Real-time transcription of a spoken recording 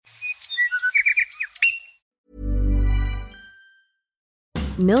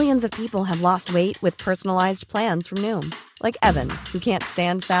Millions of people have lost weight with personalized plans from Noom. Like Evan, who can't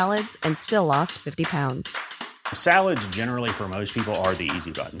stand salads and still lost 50 pounds. Salads generally for most people are the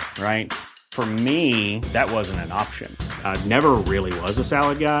easy button, right? For me, that wasn't an option. I never really was a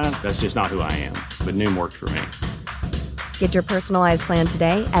salad guy. That's just not who I am. But Noom worked for me. Get your personalized plan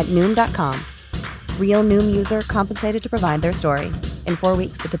today at Noom.com. Real Noom user compensated to provide their story. In 4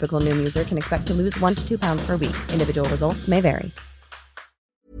 weeks, the typical Noom user can expect to lose 1 to 2 pounds per week. Individual results may vary.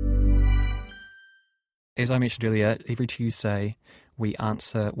 As I mentioned earlier, every Tuesday we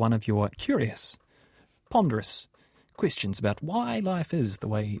answer one of your curious, ponderous questions about why life is the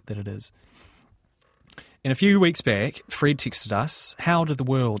way that it is. And a few weeks back, Fred texted us, how did the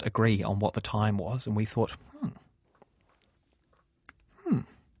world agree on what the time was? And we thought,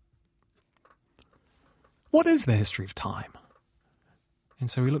 what is the history of time?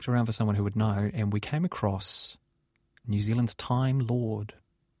 And so we looked around for someone who would know, and we came across New Zealand's Time Lord.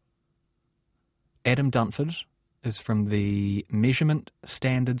 Adam Dunford is from the Measurement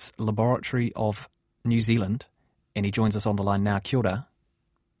Standards Laboratory of New Zealand, and he joins us on the line now. Kia ora.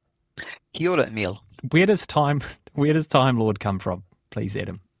 Kia ora, Emil. Where does Time Lord come from, please,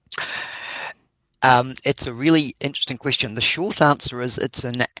 Adam? It's a really interesting question. The short answer is it's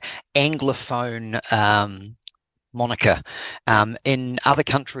an Anglophone moniker. In other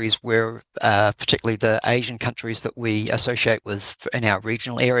countries where, particularly the Asian countries that we associate with in our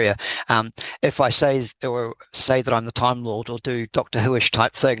regional area, if I say that I'm the Time Lord or do Doctor Who-ish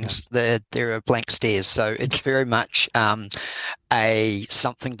type things, there are blank stares. So it's very much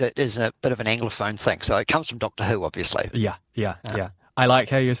something that is a bit of an Anglophone thing. So it comes from Doctor Who, obviously. Yeah. I like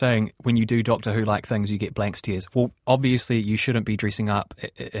how you're saying when you do Doctor Who-like things, you get blank stares. Well, obviously you shouldn't be dressing up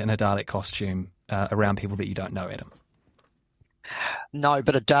in a Dalek costume around people that you don't know, Adam. No,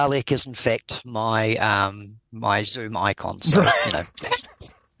 but a Dalek is in fact my my Zoom icon. So you know,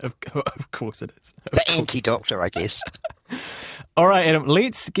 of course it is. The anti-Doctor, I guess. All right, Adam.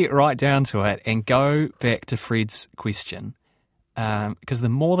 Let's get right down to it and go back to Fred's question. Because the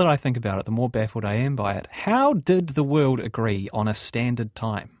more that I think about it, the more baffled I am by it. How did the world agree on a standard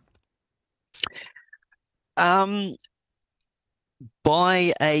time?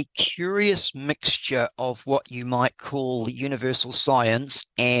 By a curious mixture of what you might call universal science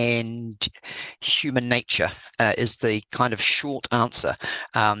and human nature is the kind of short answer.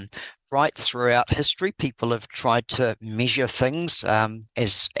 Right throughout history, people have tried to measure things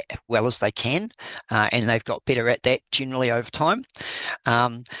as well as they can, and they've got better at that generally over time.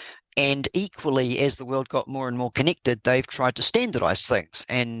 And equally, as the world got more and more connected, they've tried to standardize things.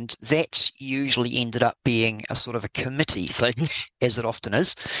 And that's usually ended up being a sort of a committee thing, as it often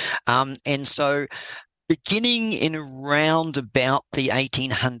is. And so beginning in around about the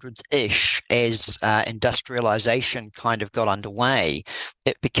 1800s-ish, as industrialization kind of got underway,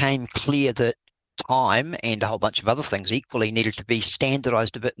 it became clear that time and a whole bunch of other things equally needed to be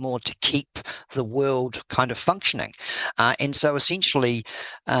standardized a bit more to keep the world kind of functioning. And so essentially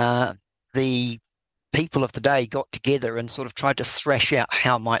the people of the day got together and sort of tried to thrash out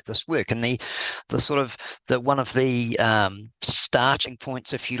how might this work. And the one of the starting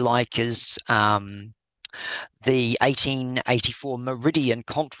points, if you like, is the 1884 Meridian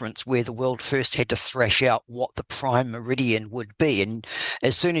Conference, where the world first had to thrash out what the prime meridian would be. And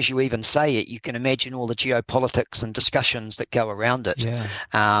as soon as you even say it, you can imagine all the geopolitics and discussions that go around it. Yeah.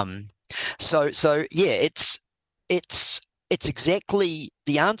 So yeah, it's exactly,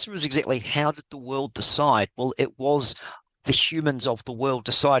 the answer is exactly how did the world decide? Well, it was the humans of the world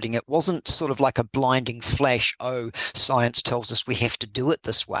deciding. It wasn't sort of like a blinding flash, oh, science tells us we have to do it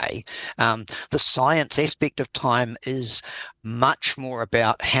this way. The science aspect of time is much more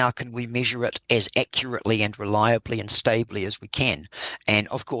about how can we measure it as accurately and reliably and stably as we can. And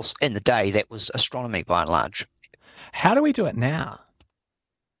of course, in the day, that was astronomy by and large. How do we do it now?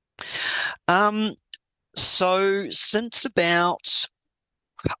 So since about,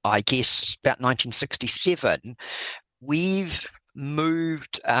 I guess, about 1967, we've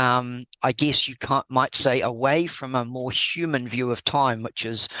moved, I guess you might say, away from a more human view of time, which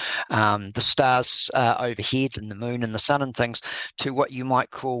is the stars overhead and the moon and the sun and things, to what you might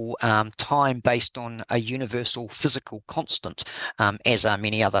call time based on a universal physical constant, as are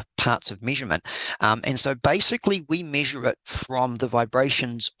many other parts of measurement. And so basically we measure it from the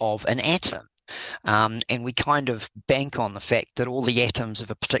vibrations of an atom. And we kind of bank on the fact that all the atoms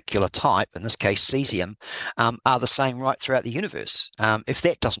of a particular type, in this case cesium, are the same right throughout the universe. If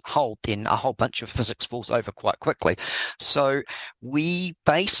that doesn't hold, then a whole bunch of physics falls over quite quickly. So we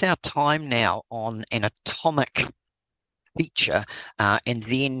base our time now on an atomic feature. And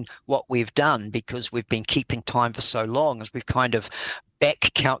then what we've done, because we've been keeping time for so long, is we've kind of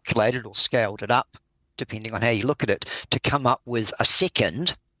back calculated or scaled it up, depending on how you look at it, to come up with a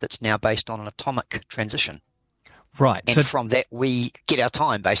second that's now based on an atomic transition. Right. And from that, we get our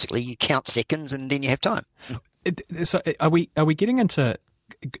time, basically. You count seconds and then you have time. So are we getting into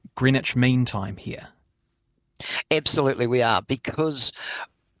Greenwich Mean Time here? Absolutely we are, because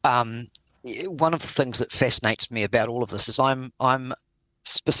one of the things that fascinates me about all of this is I'm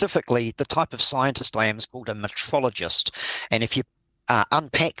specifically, the type of scientist I am is called a metrologist. And if you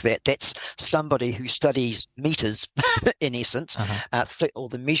unpack that, that's somebody who studies meters in essence, or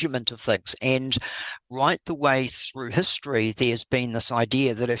the measurement of things. And right the way through history, there's been this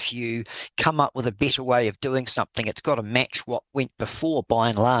idea that if you come up with a better way of doing something, it's got to match what went before by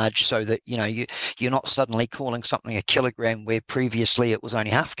and large, so that you're not suddenly calling something a kilogram where previously it was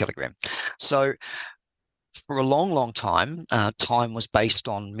only half a kilogram. So for a long, long time, time was based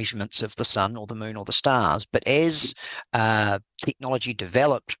on measurements of the sun or the moon or the stars. But as technology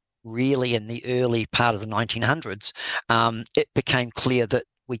developed, really in the early part of the 1900s, it became clear that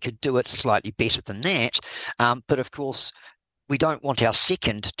we could do it slightly better than that. But of course, we don't want our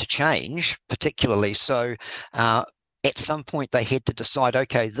second to change particularly. So at some point they had to decide,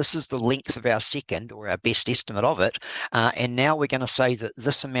 okay, this is the length of our second, or our best estimate of it, and now we're going to say that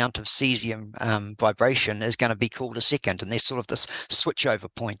this amount of cesium vibration is going to be called a second. And there's sort of this switchover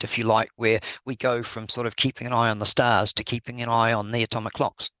point, if you like, where we go from sort of keeping an eye on the stars to keeping an eye on the atomic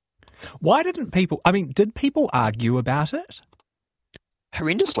clocks. Why did people argue about it?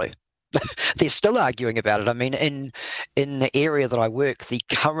 Horrendously. They're still arguing about it. I mean, in the area that I work, the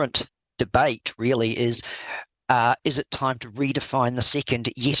current debate really is it time to redefine the second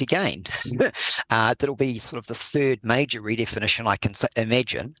yet again? That'll be sort of the third major redefinition I can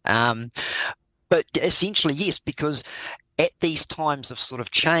imagine. But essentially, yes, because at these times of sort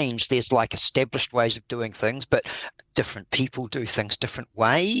of change, there's like established ways of doing things, but different people do things different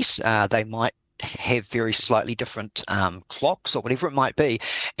ways. They might have very slightly different clocks or whatever it might be.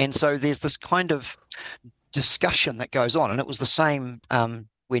 And so there's this kind of discussion that goes on. And it was the same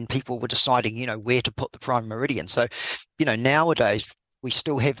when people were deciding, where to put the prime meridian. So, nowadays we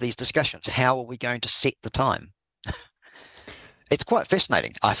still have these discussions. How are we going to set the time? It's quite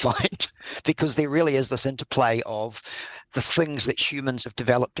fascinating, I find, because there really is this interplay of the things that humans have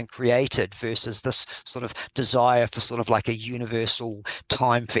developed and created versus this sort of desire for sort of like a universal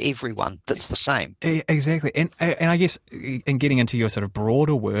time for everyone that's the same. Exactly. And I guess in getting into your sort of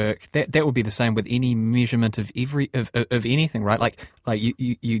broader work, that would be the same with any measurement of of anything, right? Like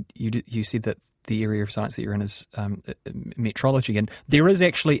you said that the area of science that you're in is metrology, and there is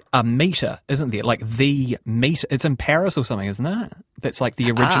actually a meter, isn't there? Like the meter, it's in Paris or something, isn't it? That's like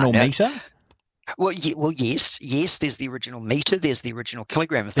the original meter. Well, yes. There's the original meter, there's the original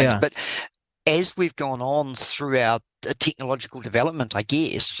kilogram of things, but as we've gone on through our technological development, I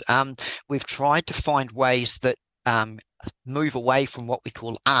guess, we've tried to find ways that move away from what we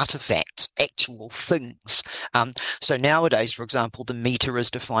call artifacts, actual things. So nowadays, for example, the meter is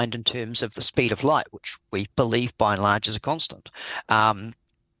defined in terms of the speed of light, which we believe by and large is a constant. And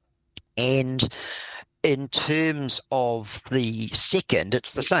in terms of the second,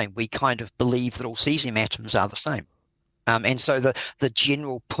 it's the same. We kind of believe that all cesium atoms are the same. And so the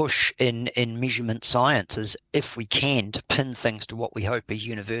general push in measurement science is, if we can, to pin things to what we hope are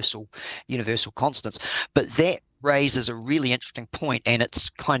universal constants. But that raises a really interesting point, and it's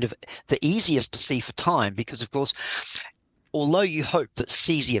kind of the easiest to see for time, because, of course, although you hope that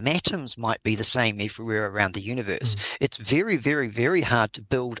cesium atoms might be the same everywhere around the universe, it's very, very, very hard to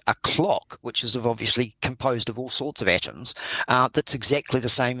build a clock, which is obviously composed of all sorts of atoms, that's exactly the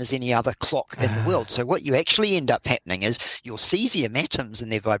same as any other clock in the world. So what you actually end up happening is your cesium atoms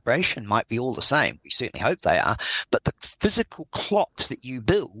and their vibration might be all the same. We certainly hope they are. But the physical clocks that you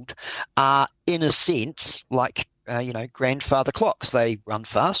build are, in a sense, like grandfather clocks. They run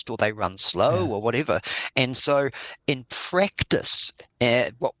fast or they run slow or whatever. And so in practice,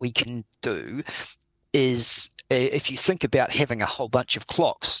 what we can do is, if you think about having a whole bunch of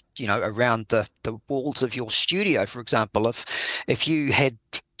clocks, around the walls of your studio, for example, if you had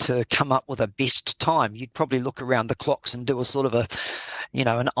to come up with a best time, you'd probably look around the clocks and do a sort of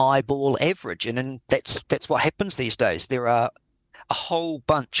an eyeball average. And that's what happens these days. There are a whole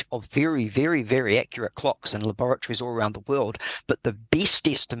bunch of very, very, very accurate clocks in laboratories all around the world, but the best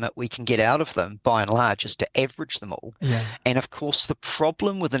estimate we can get out of them, by and large, is to average them all. Yeah. And of course, the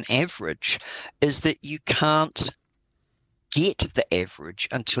problem with an average is that you can't get the average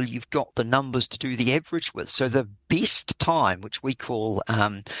until you've got the numbers to do the average with. So the best time, which we call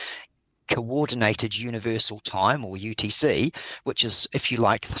Coordinated Universal Time, or UTC, which is, if you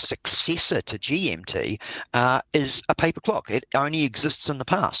like, the successor to GMT, is a paper clock. It only exists in the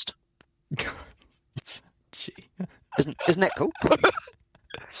past. Gee. Isn't that cool?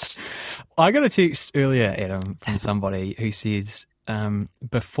 I got a text earlier, Adam, from somebody who says,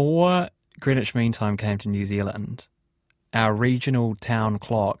 before Greenwich Mean Time came to New Zealand, our regional town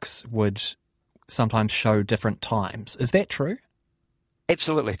clocks would sometimes show different times. Is that true?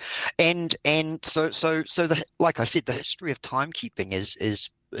 Absolutely, and so like I said, the history of timekeeping is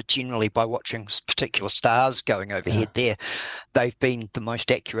generally by watching particular stars going overhead. They've been the most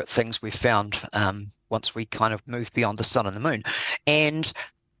accurate things we've found once we kind of move beyond the sun and the moon, and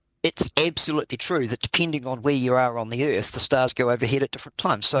it's absolutely true that depending on where you are on the Earth, the stars go overhead at different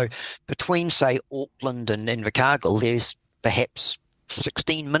times. So between, say, Auckland and Invercargill, there's perhaps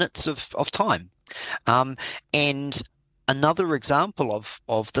 16 minutes of time, and another example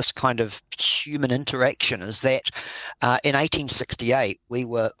of this kind of human interaction is that in 1868, we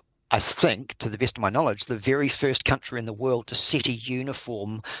were, I think, to the best of my knowledge, the very first country in the world to set a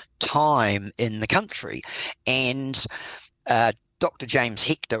uniform time in the country. And Dr. James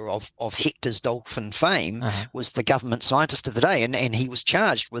Hector of Hector's Dolphin fame was the government scientist of the day, and he was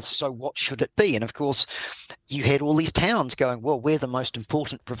charged with, so what should it be? And of course, you had all these towns going, well, we're the most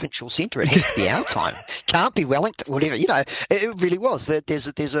important provincial centre. It has to be our time. Can't be Wellington, whatever. You know, it really was. There's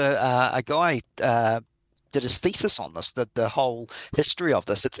a guy did his thesis on this, the whole history of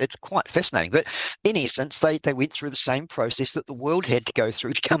this. It's quite fascinating. But in essence, they went through the same process that the world had to go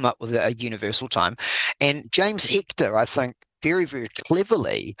through to come up with a universal time. And James Hector, I think, very, very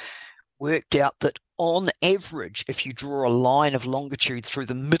cleverly worked out that on average, if you draw a line of longitude through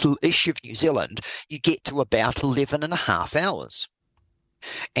the middle-ish of New Zealand, you get to about 11 and a half hours.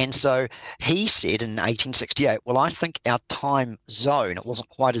 And so he said in 1868, well, I think our time zone, it wasn't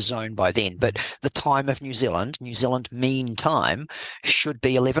quite a zone by then, but the time of New Zealand mean time, should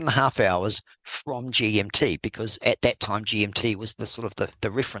be 11 and a half hours from GMT, because at that time GMT was the sort of the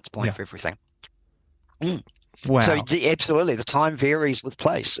reference point for everything. Wow. So absolutely, the time varies with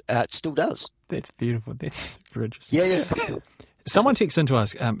place. It still does. That's beautiful. That's super interesting. Yeah. Someone texts into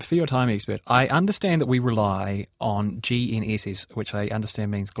us, for your time expert, I understand that we rely on GNSS, which I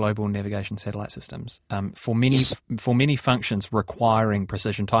understand means Global Navigation Satellite Systems, for many functions requiring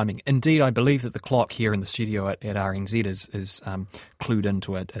precision timing. Indeed, I believe that the clock here in the studio at RNZ is clued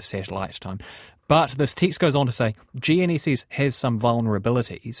into a satellite time. But this text goes on to say, GNSS has some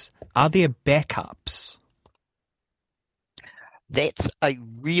vulnerabilities. Are there backups? That's a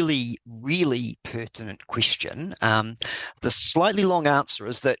really, really pertinent question. The slightly long answer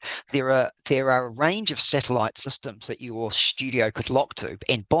is that there are a range of satellite systems that your studio could lock to,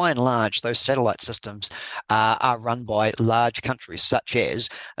 and by and large, those satellite systems are run by large countries such as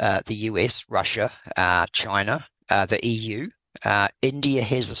the US, Russia, China, the EU. India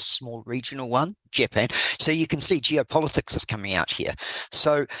has a small regional one, Japan. So you can see geopolitics is coming out here.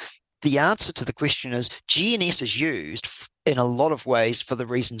 So the answer to the question is GNS is used in a lot of ways for the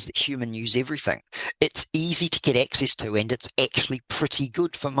reasons that humans use everything. It's easy to get access to, and it's actually pretty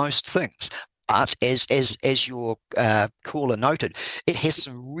good for most things. But as your caller noted, it has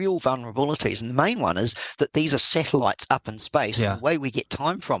some real vulnerabilities. And the main one is that these are satellites up in space. Yeah. And the way we get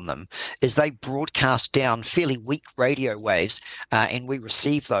time from them is they broadcast down fairly weak radio waves, and we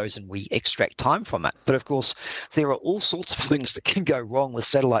receive those and we extract time from it. But of course, there are all sorts of things that can go wrong with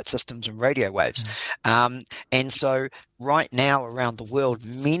satellite systems and radio waves. And so right now around the world,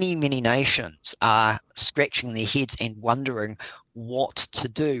 many, many nations are scratching their heads and wondering what to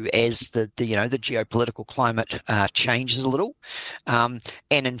do as the geopolitical climate changes a little. And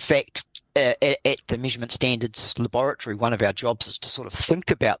in fact, at the Measurement Standards Laboratory, one of our jobs is to sort of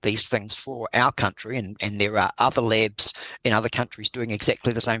think about these things for our country, and there are other labs in other countries doing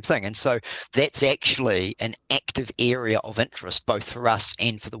exactly the same thing. And so that's actually an active area of interest both for us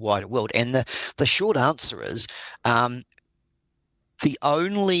and for the wider world. And the short answer is the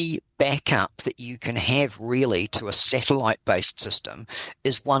only backup that you can have really to a satellite-based system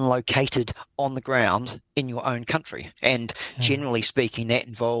is one located on the ground in your own country. And generally speaking, that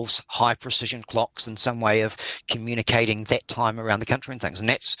involves high-precision clocks and some way of communicating that time around the country and things. And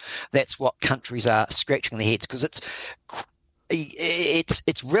that's what countries are scratching their heads, because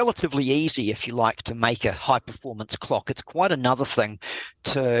it's relatively easy, if you like, to make a high-performance clock. It's quite another thing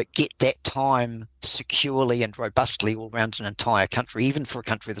to get that time securely and robustly all around an entire country, even for a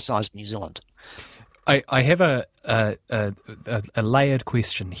country the size of New Zealand. I have a layered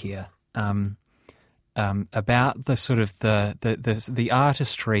question here. about the sort of the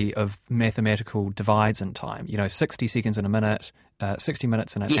artistry of mathematical divides in time. 60 seconds in a minute, 60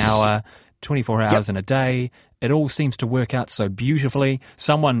 minutes in an hour, 24 hours in a day. It all seems to work out so beautifully.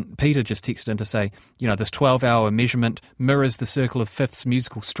 Peter just texted in to say, this 12-hour measurement mirrors the circle of fifths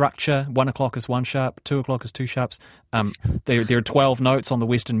musical structure. 1 o'clock is 1 sharp, 2 o'clock is 2 sharps. There are 12 notes on the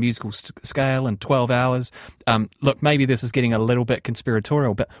Western musical scale in 12 hours. Look, maybe this is getting a little bit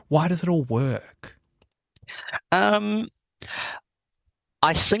conspiratorial, but why does it all work? I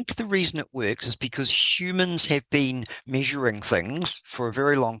think the reason it works is because humans have been measuring things for a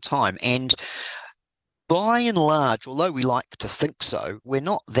very long time, and by and large, although we like to think so, we're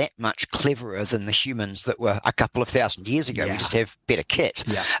not that much cleverer than the humans that were a couple of thousand years ago. Yeah. We just have better kit.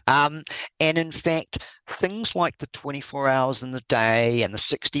 Yeah. And in fact, things like the 24 hours in the day and the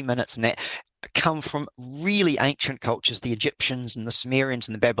 60 minutes and that come from really ancient cultures, the Egyptians and the Sumerians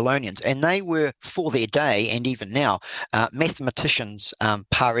and the Babylonians, and they were, for their day and even now, mathematicians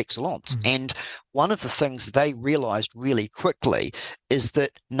par excellence. And one of the things they realized really quickly is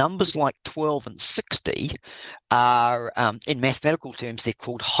that numbers like 12 and 60 are, in mathematical terms, they're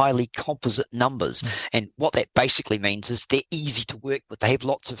called highly composite numbers. And what that basically means is they're easy to work with. They have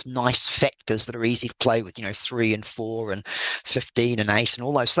lots of nice factors that are easy to play with, 3 and 4 and 15 and 8 and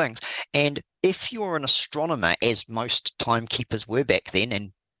all those things. And if you're an astronomer, as most timekeepers were back then,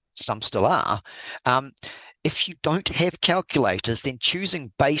 and some still are, if you don't have calculators, then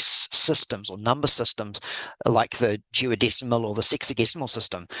choosing base systems or number systems like the duodecimal or the sexagesimal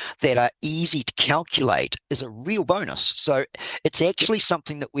system that are easy to calculate is a real bonus. So it's actually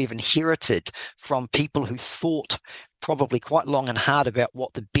something that we've inherited from people who thought probably quite long and hard about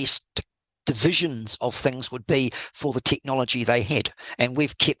what the best divisions of things would be for the technology they had. And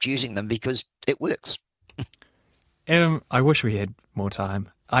we've kept using them because it works. Adam, I wish we had more time.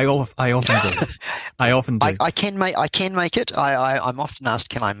 I often do. I often do. I can make it. I'm often asked,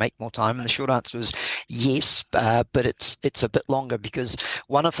 can I make more time? And the short answer is yes, but it's a bit longer because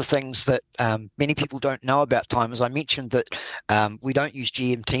one of the things that many people don't know about time is I mentioned that we don't use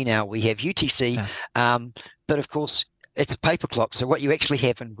GMT now. We have UTC, but of course, it's a paper clock. So what you actually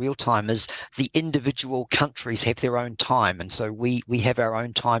have in real time is the individual countries have their own time. And so we have our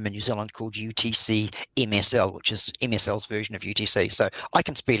own time in New Zealand called UTC MSL, which is MSL's version of UTC. So I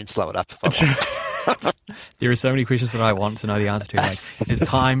can speed and slow it up if I want. There are so many questions that I want to know the answer to. Like, is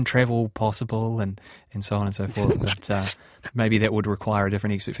time travel possible and so on and so forth? But maybe that would require a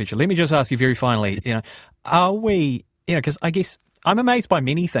different expert feature. Let me just ask you very finally, are we, because I guess I'm amazed by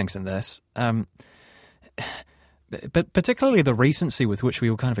many things in this. But particularly the recency with which we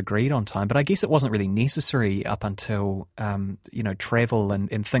all kind of agreed on time. But I guess it wasn't really necessary up until, travel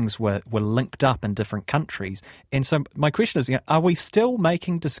and things were linked up in different countries. And so my question is, are we still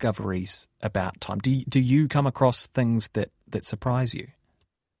making discoveries about time? Do you come across things that surprise you?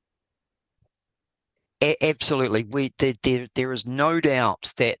 Absolutely. There is no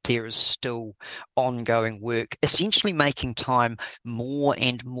doubt that there is still ongoing work, essentially making time more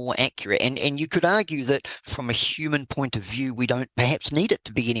and more accurate. And you could argue that from a human point of view, we don't perhaps need it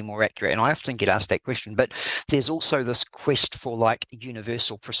to be any more accurate. And I often get asked that question, but there's also this quest for like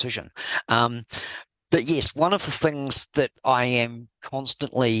universal precision. But yes, one of the things that I am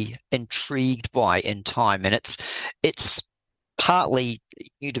constantly intrigued by in time, and it's partly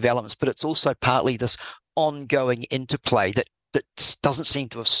new developments, but it's also partly this ongoing interplay that doesn't seem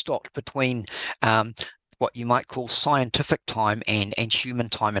to have stopped between what you might call scientific time and human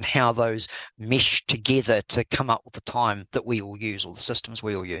time, and how those mesh together to come up with the time that we all use, or the systems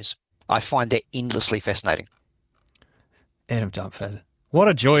we all use. I find that endlessly fascinating. Adam Dunford, what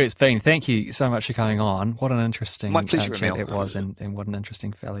a joy it's been. Thank you so much for coming on. What an interesting chat it was, and what an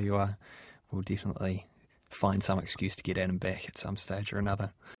interesting fellow you are. We'll definitely find some excuse to get Adam back at some stage or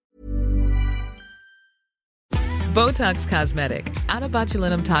another. Botox Cosmetic, out of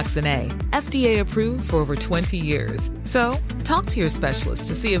botulinum toxin A, FDA approved for over 20 years. So, talk to your specialist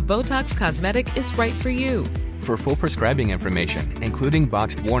to see if Botox Cosmetic is right for you. For full prescribing information, including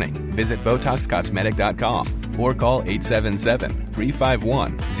boxed warning, visit BotoxCosmetic.com or call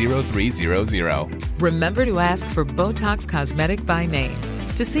 877-351-0300. Remember to ask for Botox Cosmetic by name.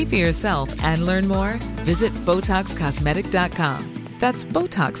 To see for yourself and learn more, visit BotoxCosmetic.com. That's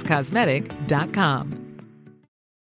BotoxCosmetic.com.